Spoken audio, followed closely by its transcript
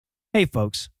Hey,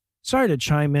 folks. Sorry to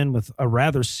chime in with a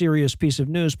rather serious piece of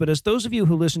news, but as those of you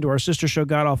who listen to our sister show,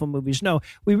 God Awful Movies, know,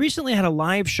 we recently had a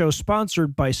live show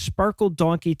sponsored by Sparkle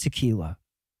Donkey Tequila.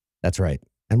 That's right.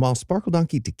 And while Sparkle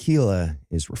Donkey Tequila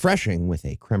is refreshing with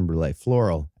a creme brulee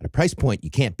floral at a price point you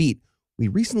can't beat, we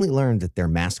recently learned that their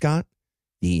mascot,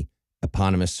 the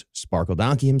eponymous Sparkle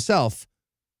Donkey himself,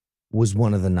 was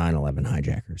one of the 9/11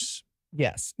 hijackers.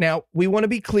 Yes. Now, we want to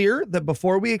be clear that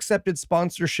before we accepted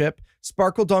sponsorship,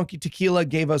 Sparkle Donkey Tequila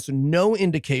gave us no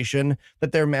indication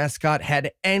that their mascot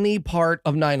had any part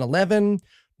of 9/11,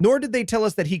 nor did they tell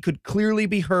us that he could clearly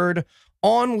be heard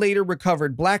on later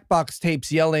recovered black box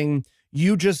tapes yelling,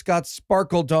 "You just got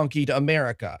Sparkle Donkey to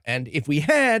America." And if we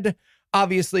had,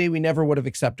 obviously, we never would have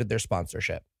accepted their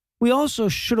sponsorship. We also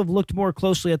should have looked more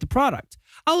closely at the product.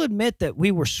 I'll admit that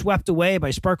we were swept away by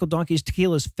Sparkle Donkey's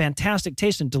Tequila's fantastic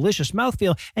taste and delicious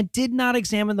mouthfeel and did not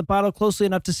examine the bottle closely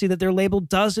enough to see that their label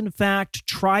does, in fact,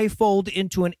 trifold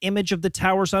into an image of the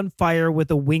towers on fire with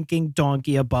a winking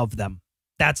donkey above them.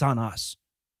 That's on us.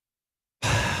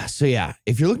 So yeah,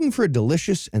 if you're looking for a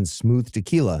delicious and smooth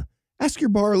tequila, ask your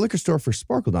bar or liquor store for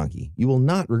Sparkle Donkey. You will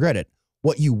not regret it.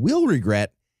 What you will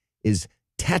regret is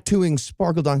tattooing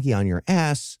Sparkle Donkey on your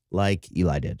ass like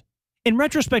Eli did. In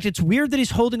retrospect, it's weird that he's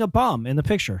holding a bomb in the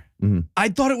picture. Mm-hmm. I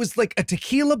thought it was like a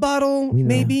tequila bottle, We know.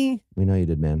 maybe. We know you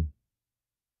did, man.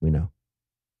 We know.